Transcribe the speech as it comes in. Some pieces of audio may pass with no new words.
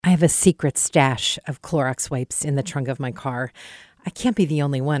have a secret stash of Clorox wipes in the trunk of my car. I can't be the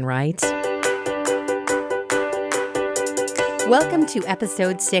only one, right? Welcome to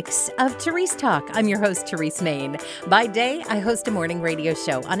episode 6 of Therese Talk. I'm your host, Therese Main. By day, I host a morning radio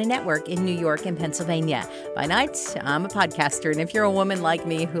show on a network in New York and Pennsylvania. By night, I'm a podcaster, and if you're a woman like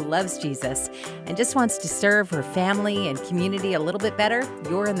me who loves Jesus and just wants to serve her family and community a little bit better,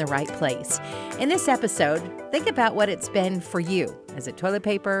 you're in the right place. In this episode, think about what it's been for you. Is it toilet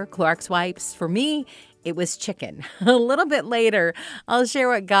paper, Clorox wipes? For me, it was chicken. A little bit later, I'll share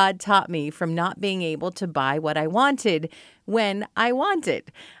what God taught me from not being able to buy what I wanted when I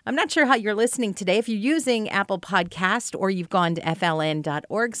wanted. I'm not sure how you're listening today. If you're using Apple Podcast or you've gone to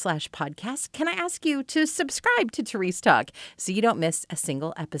fln.org/podcast, can I ask you to subscribe to Therese Talk so you don't miss a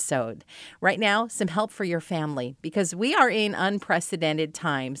single episode? Right now, some help for your family because we are in unprecedented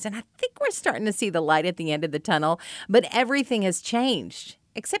times, and I think we're starting to see the light at the end of the tunnel, but everything has changed.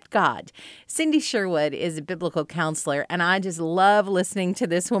 Except God. Cindy Sherwood is a biblical counselor, and I just love listening to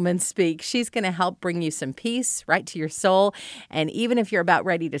this woman speak. She's going to help bring you some peace right to your soul. And even if you're about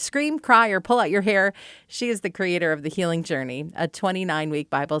ready to scream, cry, or pull out your hair, she is the creator of The Healing Journey, a 29-week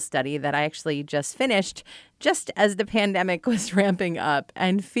Bible study that I actually just finished just as the pandemic was ramping up.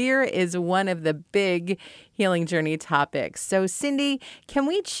 And fear is one of the big healing journey topics. So, Cindy, can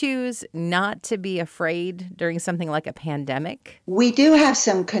we choose not to be afraid during something like a pandemic? We do have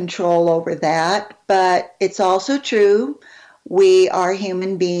some control over that, but it's also true. We are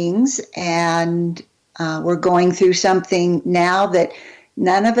human beings, and we're going through something now that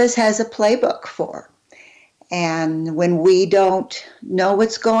none of us has a playbook for. And when we don't know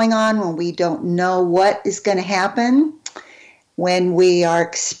what's going on, when we don't know what is going to happen, when we are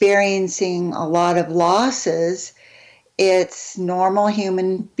experiencing a lot of losses, it's normal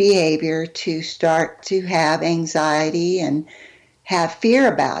human behavior to start to have anxiety and have fear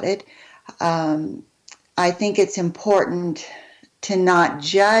about it. I think it's important to not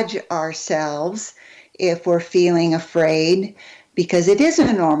judge ourselves if we're feeling afraid, because it is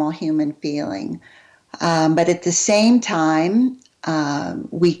a normal human feeling. But at the same time,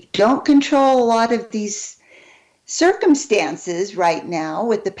 we don't control a lot of these circumstances right now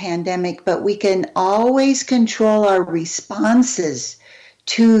with the pandemic, but we can always control our responses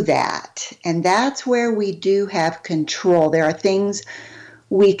to that. And that's where we do have control. There are things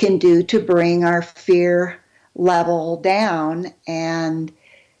we can do to bring our fear level down, and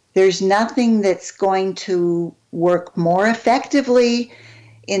there's nothing that's going to work more effectively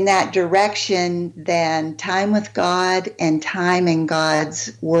in that direction than time with God and time in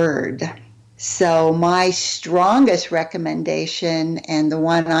God's Word. So my strongest recommendation, and the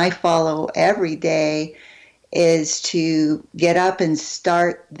one I follow every day, is to get up and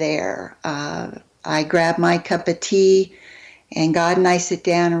start there. I grab my cup of tea, and God and I sit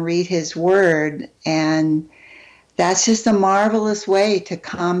down and read His Word, and that's just a marvelous way to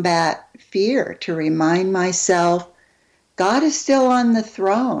combat fear, to remind myself God is still on the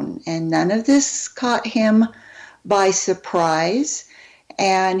throne, and none of this caught Him by surprise,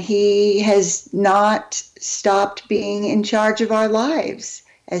 and He has not stopped being in charge of our lives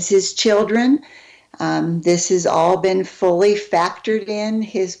as His children. This has all been fully factored in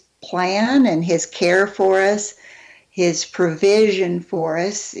His plan and His care for us. His provision for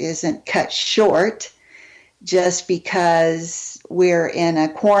us isn't cut short just because we're in a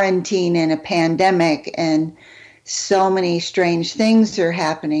quarantine and a pandemic and so many strange things are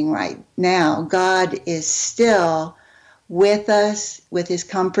happening right now. God is still with us, with His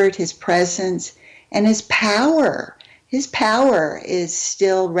comfort, His presence, and His power. His power is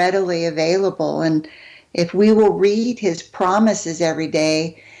still readily available. And if we will read His promises every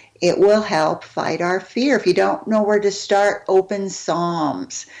day, it will help fight our fear. If you don't know where to start, open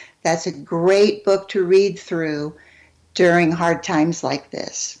Psalms. That's a great book to read through during hard times like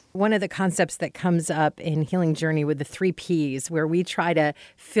this. One of the concepts that comes up in Healing Journey with the 3 Ps, where we try to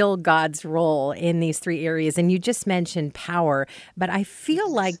fill God's role in these 3 areas. And you just mentioned power, but I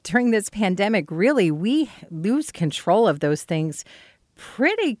feel like during this pandemic, really, we lose control of those things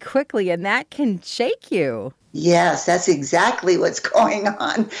pretty quickly, and that can shake you. Yes, that's exactly what's going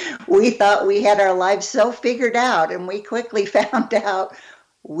on. We thought we had our lives so figured out, and we quickly found out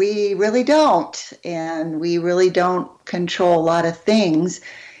we really don't, and we really don't control a lot of things.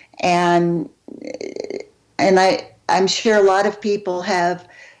 And I'm sure a lot of people have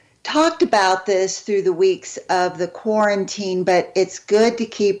talked about this through the weeks of the quarantine, but it's good to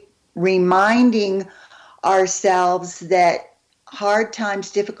keep reminding ourselves that hard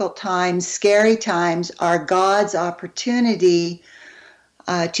times, difficult times, scary times are God's opportunity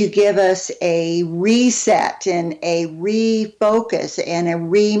to give us a reset and a refocus and a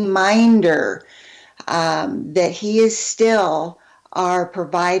reminder that He is still our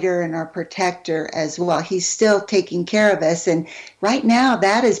provider and our protector as well. He's still taking care of us. And right now,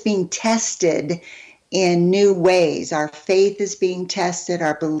 that is being tested in new ways. Our faith is being tested,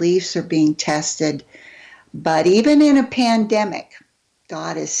 our beliefs are being tested. But even in a pandemic,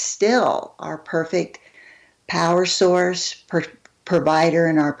 God is still our perfect power source, provider,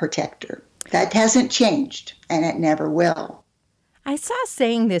 and our protector. That hasn't changed, and it never will. I saw a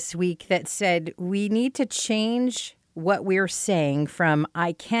saying this week that said we need to change what we're saying from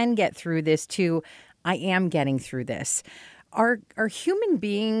I can get through this to I am getting through this. Are human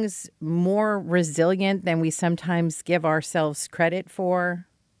beings more resilient than we sometimes give ourselves credit for?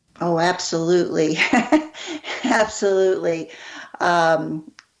 Oh, absolutely. Absolutely.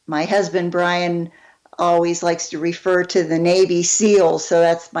 My husband, Brian, always likes to refer to the Navy SEALs. So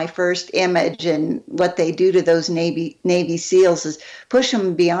that's my first image. And what they do to those Navy SEALs is push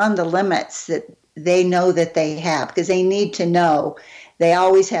them beyond the limits that they know that they have, because they need to know they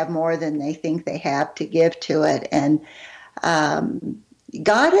always have more than they think they have to give to it. And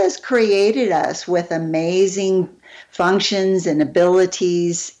God has created us with amazing functions and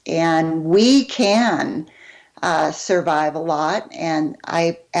abilities, and we can survive a lot. And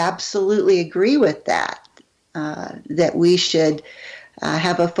I absolutely agree with that, that we should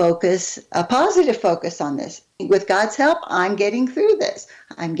have a positive focus on this. With God's help, I'm getting through this.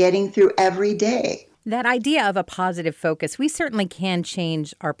 I'm getting through every day. That idea of a positive focus, we certainly can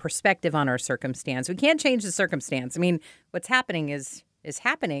change our perspective on our circumstance. We can't change the circumstance. I mean, what's happening is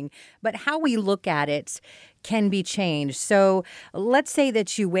happening, but how we look at it can be changed. So let's say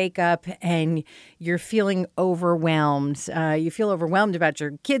that you wake up and you're feeling overwhelmed. You feel overwhelmed about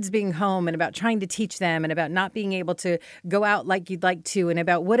your kids being home and about trying to teach them and about not being able to go out like you'd like to and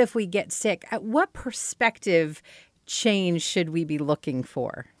about what if we get sick. At what perspective change should we be looking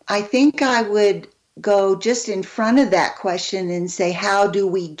for? I think I would go just in front of that question and say, how do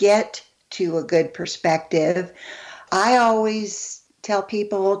we get to a good perspective? I always tell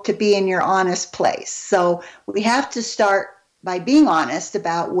people to be in your honest place. So we have to start by being honest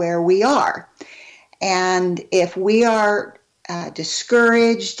about where we are. And if we are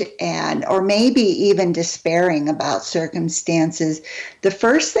discouraged or maybe even despairing about circumstances, the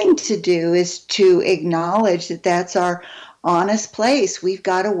first thing to do is to acknowledge that that's our honest place. We've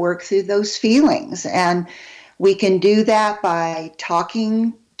got to work through those feelings. And we can do that by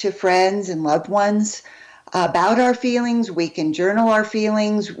talking to friends and loved ones about our feelings. We can journal our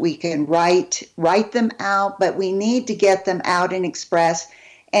feelings. We can write them out, but we need to get them out and express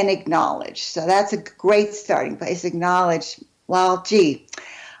and acknowledge. So that's a great starting place. Acknowledge, well, gee,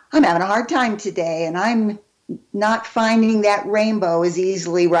 I'm having a hard time today, and I'm not finding that rainbow as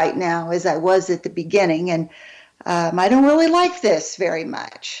easily right now as I was at the beginning. And I don't really like this very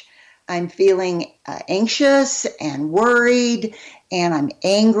much. I'm feeling anxious and worried, and I'm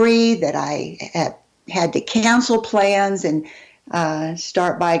angry that I have had to cancel plans, and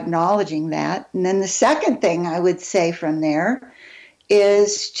start by acknowledging that. And then the second thing I would say from there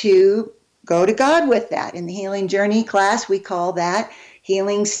is to go to God with that. In the Healing Journey class, we call that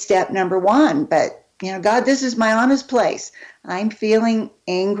healing step number 1. But, God, this is my honest place. I'm feeling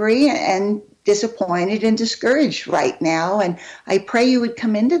angry and disappointed and discouraged right now, and I pray you would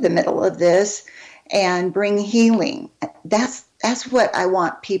come into the middle of this and bring healing. That's what I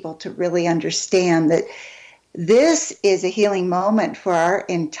want people to really understand, that this is a healing moment for our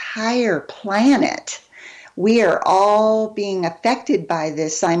entire planet. We are all being affected by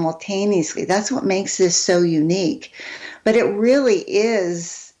this simultaneously. That's what makes this so unique. But it really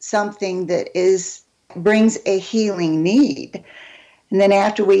is something that brings a healing need. And then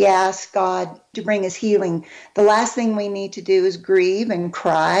after we ask God to bring us healing, the last thing we need to do is grieve and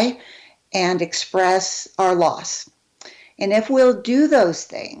cry and express our loss. And if we'll do those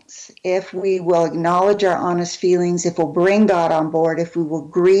things, if we will acknowledge our honest feelings, if we'll bring God on board, if we will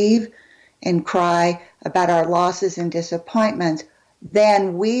grieve and cry about our losses and disappointments,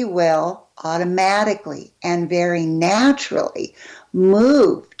 then we will automatically and very naturally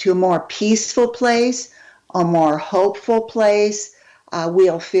move to a more peaceful place, a more hopeful place.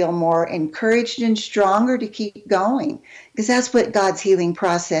 We'll feel more encouraged and stronger to keep going, because that's what God's healing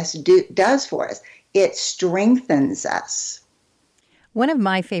process does for us. It strengthens us. One of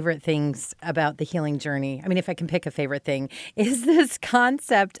my favorite things about the healing journey, I mean, if I can pick a favorite thing, is this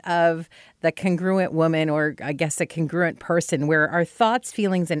concept of the congruent woman, or I guess a congruent person, where our thoughts,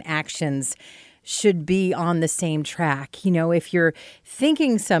 feelings, and actions should be on the same track. You know, if you're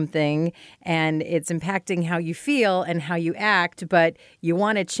thinking something and it's impacting how you feel and how you act, but you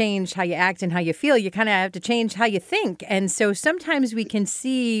want to change how you act and how you feel, you kind of have to change how you think. And so sometimes we can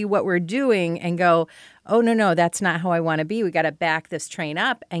see what we're doing and go, oh, no, that's not how I want to be. We got to back this train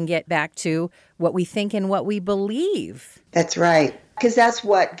up and get back to what we think and what we believe. That's right. Because that's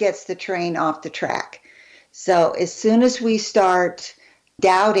what gets the train off the track. So as soon as we start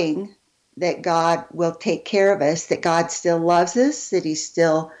doubting that God will take care of us, that God still loves us, that he's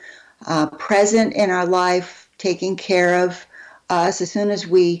still present in our life, taking care of us, as soon as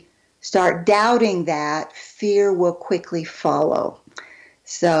we start doubting that, fear will quickly follow.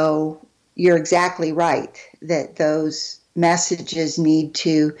 So you're exactly right that those messages need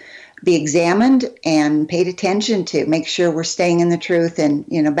to be examined and paid attention to. Make sure we're staying in the truth. And,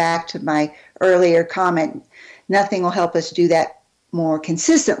 back to my earlier comment, nothing will help us do that more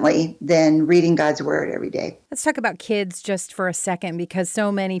consistently than reading God's word every day. Let's talk about kids just for a second, because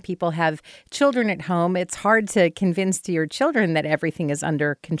so many people have children at home. It's hard to convince to your children that everything is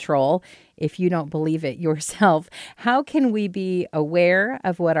under control if you don't believe it yourself. How can we be aware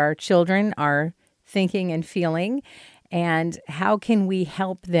of what our children are thinking and feeling? And how can we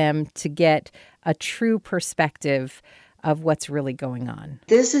help them to get a true perspective of what's really going on?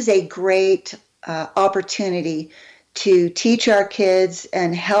 This is a great opportunity to teach our kids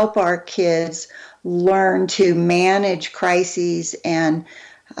and help our kids learn to manage crises and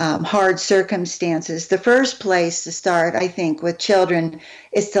hard circumstances. The first place to start, I think, with children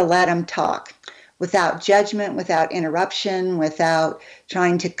is to let them talk without judgment, without interruption, without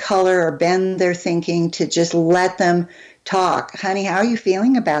trying to color or bend their thinking, to just let them talk. Honey, how are you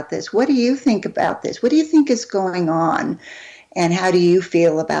feeling about this? What do you think about this? What do you think is going on? And how do you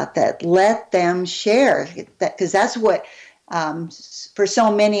feel about that? Let them share, because that's what, for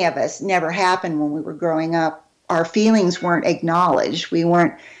so many of us, never happened when we were growing up. Our feelings weren't acknowledged.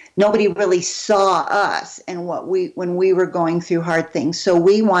 Nobody really saw us and when we were going through hard things. So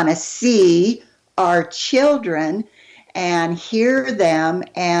we want to see our children and hear them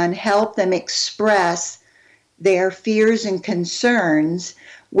and help them express their fears and concerns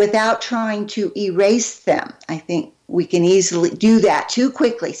without trying to erase them. I think we can easily do that too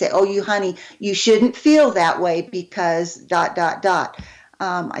quickly. Say, oh, honey, you shouldn't feel that way because ...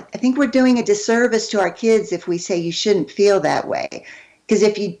 I think we're doing a disservice to our kids if we say you shouldn't feel that way. Because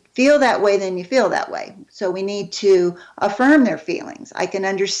if you feel that way, then you feel that way. So we need to affirm their feelings. I can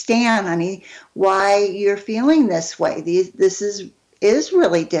understand, honey, why you're feeling this way. This is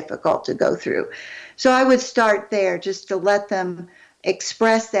really difficult to go through. So I would start there, just to let them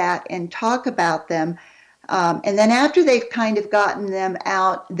express that and talk about them. And then after they've kind of gotten them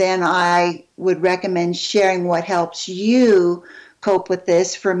out, then I would recommend sharing what helps you cope with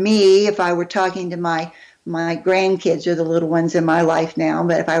this. For me, if I were talking to my grandkids, or the little ones in my life now,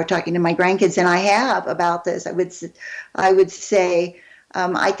 but if I were talking to my grandkids, and I have, about this, I would say,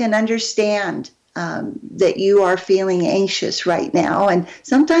 I can understand that you are feeling anxious right now. And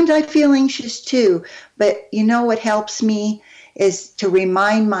sometimes I feel anxious too. But what helps me is to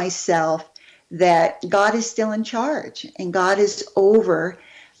remind myself that God is still in charge and God is over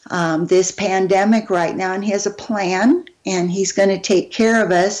this pandemic right now, and he has a plan, and he's going to take care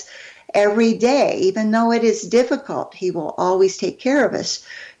of us every day. Even though it is difficult, he will always take care of us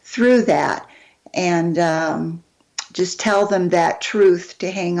through that. And just tell them that truth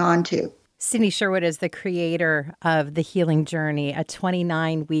to hang on to. Cindy Sherwood is the creator of The Healing Journey, a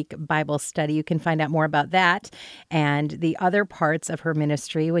 29-week Bible study. You can find out more about that and the other parts of her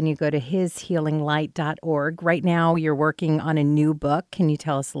ministry when you go to hishealinglight.org. Right now, you're working on a new book. Can you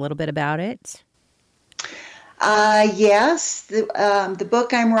tell us a little bit about it? Yes. The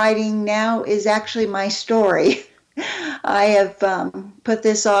book I'm writing now is actually my story. I have put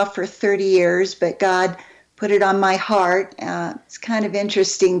this off for 30 years, but God put it on my heart. It's kind of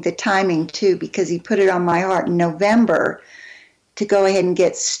interesting, the timing too, because he put it on my heart in November to go ahead and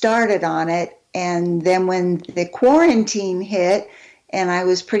get started on it. And then when the quarantine hit and I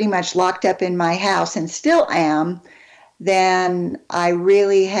was pretty much locked up in my house, and still am, then I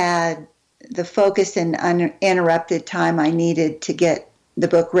really had the focused and uninterrupted time I needed to get the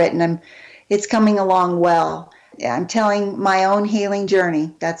book written. It's coming along well. I'm telling my own healing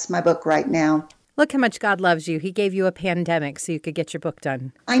journey. That's my book right now. Look how much God loves you. He gave you a pandemic so you could get your book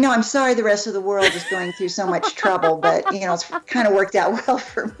done. I know. I'm sorry the rest of the world is going through so much trouble, but, it's kind of worked out well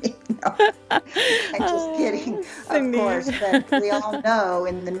for me. No, I'm just kidding, of course. But we all know,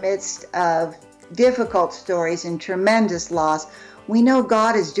 in the midst of difficult stories and tremendous loss, we know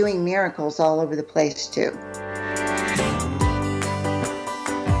God is doing miracles all over the place, too.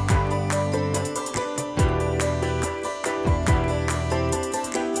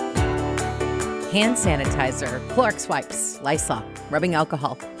 hand sanitizer, Clorox wipes, Lysol, rubbing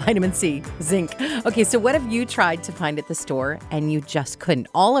alcohol, vitamin C, zinc. Okay, so what have you tried to find at the store and you just couldn't?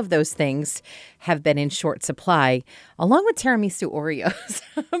 All of those things have been in short supply, along with tiramisu Oreos.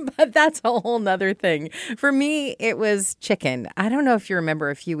 But that's a whole nother thing. For me, it was chicken. I don't know if you remember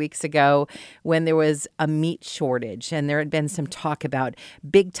a few weeks ago when there was a meat shortage and there had been some talk about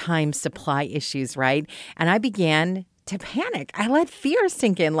big time supply issues, right? And I began to panic. I let fear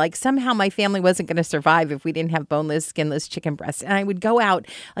sink in, like somehow my family wasn't going to survive if we didn't have boneless, skinless chicken breasts. And I would go out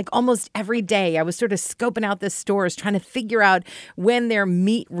like almost every day. I was sort of scoping out the stores, trying to figure out when their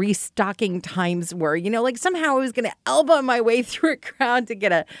meat restocking times were. Like somehow I was going to elbow my way through a crowd to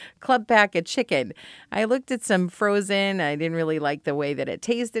get a club pack of chicken. I looked at some frozen. I didn't really like the way that it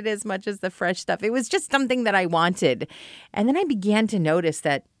tasted as much as the fresh stuff. It was just something that I wanted. And then I began to notice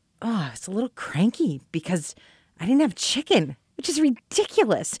that, I was a little cranky because I didn't have chicken, which is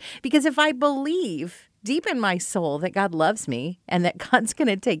ridiculous, because if I believe deep in my soul that God loves me and that God's going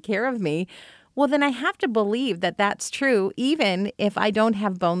to take care of me, well, then I have to believe that that's true, even if I don't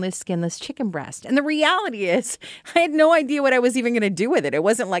have boneless, skinless chicken breast. And the reality is I had no idea what I was even going to do with it. It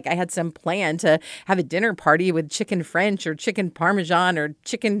wasn't like I had some plan to have a dinner party with chicken French or chicken Parmesan or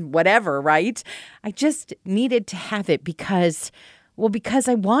chicken whatever, right? I just needed to have it because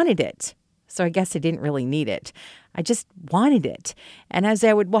I wanted it. So I guess I didn't really need it. I just wanted it. And as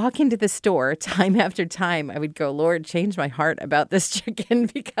I would walk into the store time after time, I would go, Lord, change my heart about this chicken,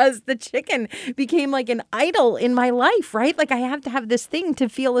 because the chicken became like an idol in my life, right? Like I have to have this thing to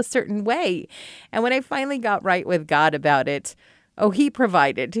feel a certain way. And when I finally got right with God about it, He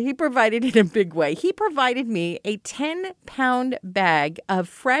provided. He provided in a big way. He provided me a 10-pound bag of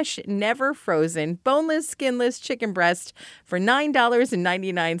fresh, never frozen, boneless, skinless chicken breast for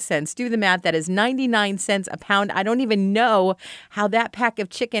 $9.99. Do the math. That is 99 cents a pound. I don't even know how that pack of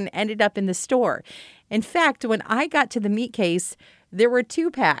chicken ended up in the store. In fact, when I got to the meat case, there were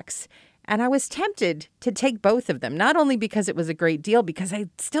 2 packs. And I was tempted to take both of them, not only because it was a great deal, because I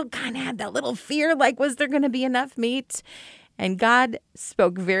still kind of had that little fear, like, was there going to be enough meat? And God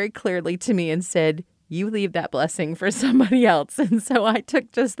spoke very clearly to me and said, you leave that blessing for somebody else. And so I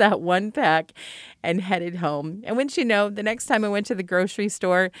took just that 1 pack and headed home. And wouldn't you know, the next time I went to the grocery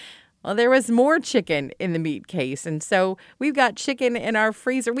store, well, there was more chicken in the meat case. And so we've got chicken in our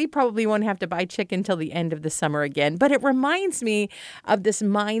freezer. We probably won't have to buy chicken till the end of the summer again. But it reminds me of this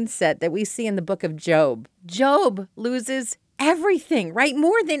mindset that we see in the book of Job. Job loses everything, right?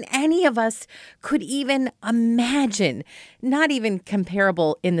 More than any of us could even imagine. Not even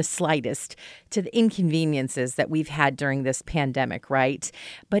comparable in the slightest to the inconveniences that we've had during this pandemic, right?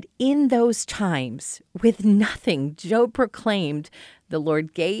 But in those times, with nothing, Job proclaimed, the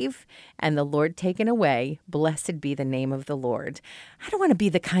Lord gave and the Lord taken away. Blessed be the name of the Lord. I don't want to be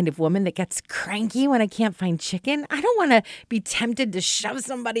the kind of woman that gets cranky when I can't find chicken. I don't want to be tempted to shove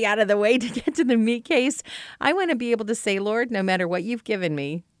somebody out of the way to get to the meat case. I want to be able to say, Lord, no matter what you've given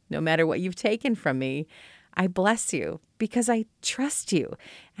me, no matter what you've taken from me, I bless you because I trust you.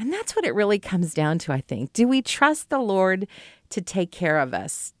 And that's what it really comes down to, I think. Do we trust the Lord to take care of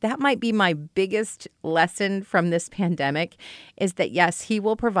us? That might be my biggest lesson from this pandemic, is that yes, He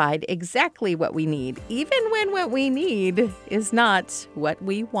will provide exactly what we need, even when what we need is not what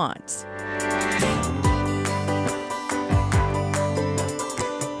we want.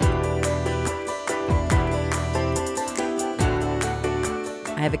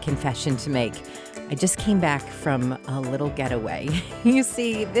 I have a confession to make. I just came back from a little getaway. You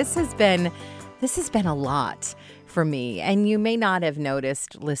see, this has been a lot for me. And you may not have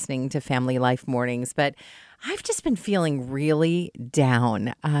noticed listening to Family Life Mornings, but I've just been feeling really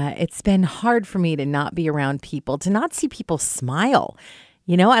down. It's been hard for me to not be around people, to not see people smile.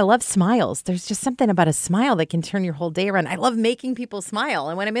 I love smiles. There's just something about a smile that can turn your whole day around. I love making people smile.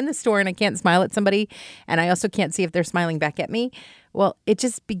 And when I'm in the store and I can't smile at somebody, and I also can't see if they're smiling back at me, well, it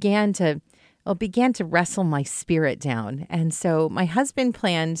just began to wrestle my spirit down. And so my husband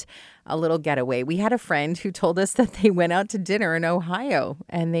planned a little getaway. We had a friend who told us that they went out to dinner in Ohio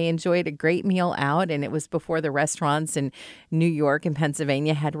and they enjoyed a great meal out. And it was before the restaurants in New York and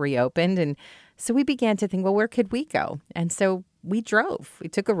Pennsylvania had reopened. And so we began to think, well, where could we go? And so we drove. We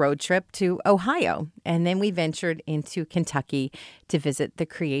took a road trip to Ohio, and then we ventured into Kentucky to visit the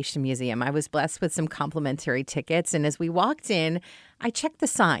Creation Museum. I was blessed with some complimentary tickets, and as we walked in, I checked the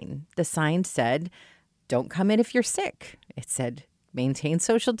sign. The sign said, don't come in if you're sick. It said, maintain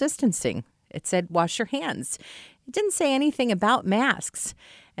social distancing. It said, wash your hands. It didn't say anything about masks.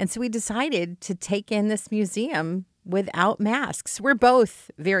 And so we decided to take in this museum without masks. We're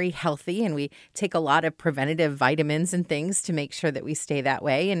both very healthy and we take a lot of preventative vitamins and things to make sure that we stay that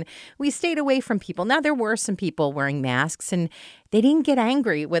way. And we stayed away from people. Now, there were some people wearing masks and they didn't get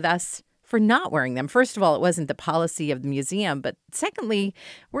angry with us for not wearing them. First of all, it wasn't the policy of the museum, but secondly,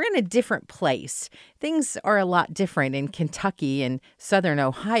 we're in a different place. Things are a lot different in Kentucky and Southern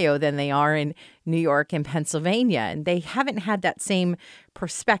Ohio than they are in New York and Pennsylvania, and they haven't had that same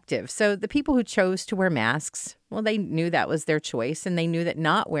perspective. So the people who chose to wear masks, well, they knew that was their choice, and they knew that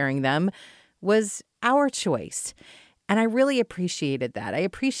not wearing them was our choice. And I really appreciated that. I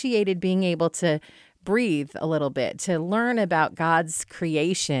appreciated being able to breathe a little bit, to learn about God's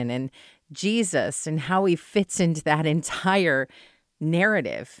creation and Jesus and how he fits into that entire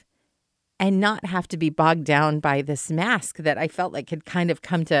narrative and not have to be bogged down by this mask that I felt like had kind of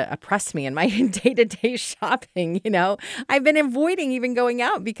come to oppress me in my day-to-day shopping. I've been avoiding even going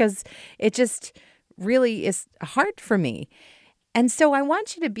out because it just really is hard for me. And so I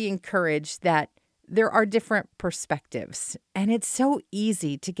want you to be encouraged that there are different perspectives, and it's so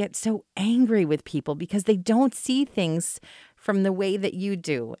easy to get so angry with people because they don't see things from the way that you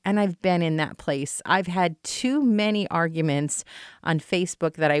do. And I've been in that place. I've had too many arguments on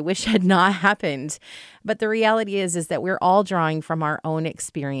Facebook that I wish had not happened. But the reality is that we're all drawing from our own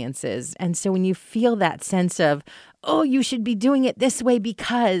experiences. And so when you feel that sense of, oh, you should be doing it this way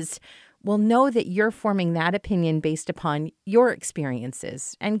because, well, know that you're forming that opinion based upon your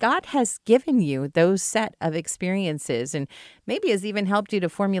experiences. And God has given you those set of experiences and maybe has even helped you to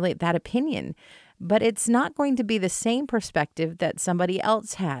formulate that opinion. But it's not going to be the same perspective that somebody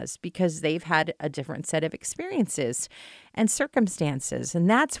else has because they've had a different set of experiences and circumstances. And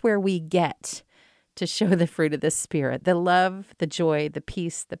that's where we get to show the fruit of the Spirit, the love, the joy, the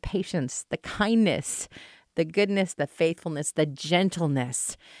peace, the patience, the kindness, the goodness, the faithfulness, the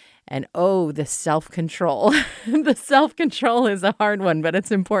gentleness. And the self-control. The self-control is a hard one, but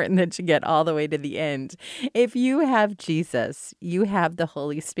it's important that you get all the way to the end. If you have Jesus, you have the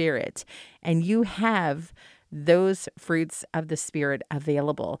Holy Spirit, and you have those fruits of the Spirit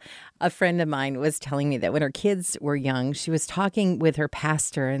available. A friend of mine was telling me that when her kids were young, she was talking with her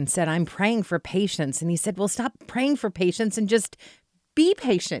pastor and said, I'm praying for patience. And he said, well, stop praying for patience and just be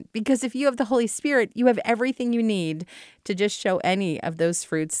patient, because if you have the Holy Spirit, you have everything you need to just show any of those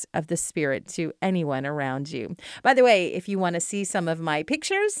fruits of the Spirit to anyone around you. By the way, if you want to see some of my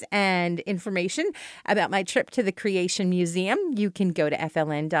pictures and information about my trip to the Creation Museum, you can go to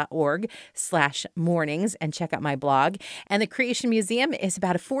fln.org/mornings and check out my blog. And the Creation Museum is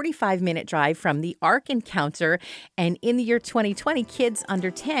about a 45-minute drive from the Ark Encounter. And in the year 2020, kids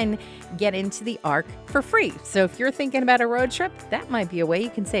under 10 get into the Ark for free. So if you're thinking about a road trip, that might be a way you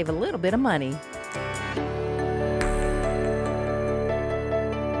can save a little bit of money.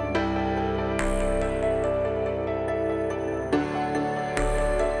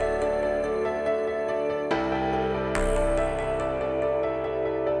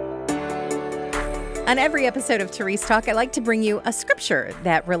 On every episode of Therese Talk, I like to bring you a scripture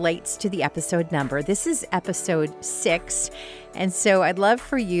that relates to the episode number. This is episode 6, and so I'd love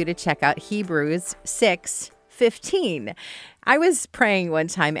for you to check out Hebrews 6:15. I was praying one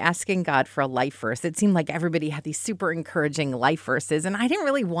time asking God for a life verse. It seemed like everybody had these super encouraging life verses, and I didn't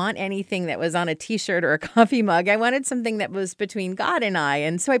really want anything that was on a t-shirt or a coffee mug. I wanted something that was between God and I,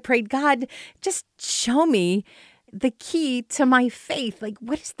 and so I prayed, God, just show me the key to my faith. Like,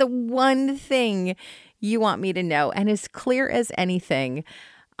 what is the one thing you want me to know? And as clear as anything,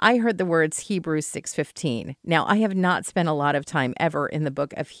 I heard the words Hebrews 6:15. Now, I have not spent a lot of time ever in the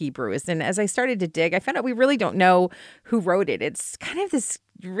book of Hebrews. And as I started to dig, I found out we really don't know who wrote it. It's kind of this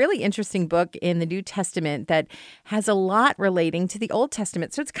really interesting book in the New Testament that has a lot relating to the Old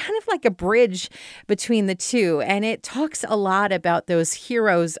Testament. So it's kind of like a bridge between the two. And it talks a lot about those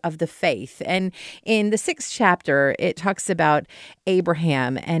heroes of the faith. And in the 6th chapter, it talks about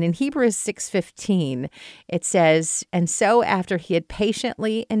Abraham. And in Hebrews 6:15, it says, and so after he had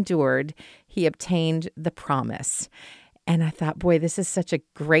patiently endured, he obtained the promise. And I thought, boy, this is such a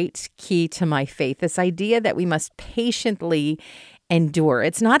great key to my faith. This idea that we must patiently endure.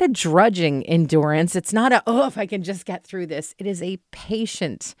 It's not a drudging endurance. It's not if I can just get through this. It is a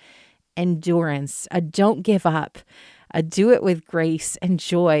patient endurance, a don't give up, a do it with grace and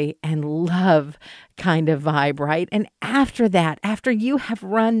joy and love kind of vibe, right? And after that, after you have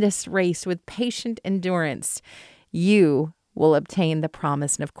run this race with patient endurance, you will obtain the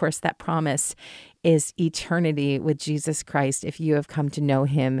promise. And of course, that promise is eternity with Jesus Christ if you have come to know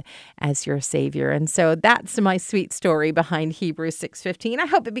him as your Savior. And so that's my sweet story behind Hebrews 6:15. I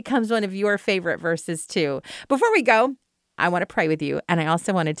hope it becomes one of your favorite verses too. Before we go, I want to pray with you, and I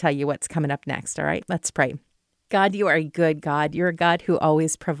also want to tell you what's coming up next, all right? Let's pray. God, you are a good God. You're a God who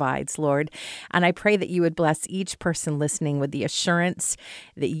always provides, Lord. And I pray that you would bless each person listening with the assurance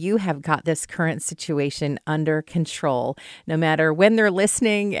that you have got this current situation under control, no matter when they're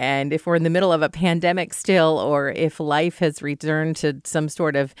listening and if we're in the middle of a pandemic still, or if life has returned to some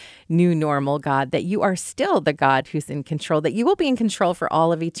sort of new normal, God, that you are still the God who's in control, that you will be in control for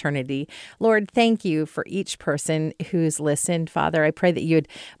all of eternity. Lord, thank you for each person who's listened. Father, I pray that you would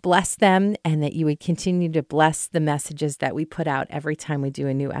bless them and that you would continue to bless the messages that we put out every time we do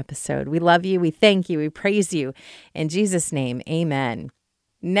a new episode. We love you. We thank you. We praise you. In Jesus' name, amen.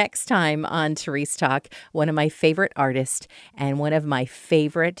 Next time on Therese Talk, one of my favorite artists and one of my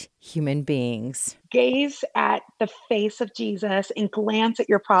favorite human beings. Gaze at the face of Jesus and glance at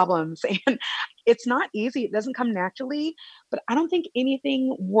your problems. And it's not easy. It doesn't come naturally, but I don't think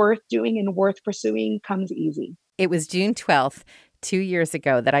anything worth doing and worth pursuing comes easy. It was June 12th. 2 years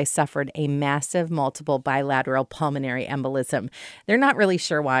ago that I suffered a massive multiple bilateral pulmonary embolism. They're not really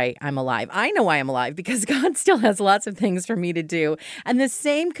sure why I'm alive. I know why I'm alive because God still has lots of things for me to do. And the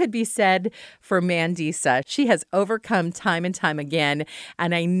same could be said for Mandisa. She has overcome time and time again.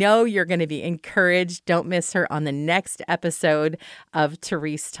 And I know you're going to be encouraged. Don't miss her on the next episode of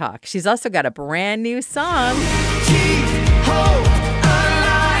Therese Talk. She's also got a brand new song. Keep hope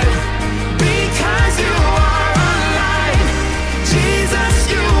alive because you are.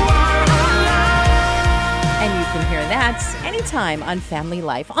 And you can hear that anytime on Family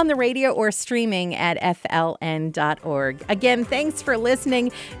Life, on the radio or streaming at fln.org. Again, thanks for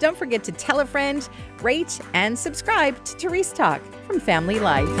listening. Don't forget to tell a friend, rate, and subscribe to Therese Talk from Family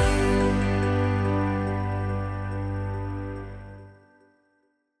Life.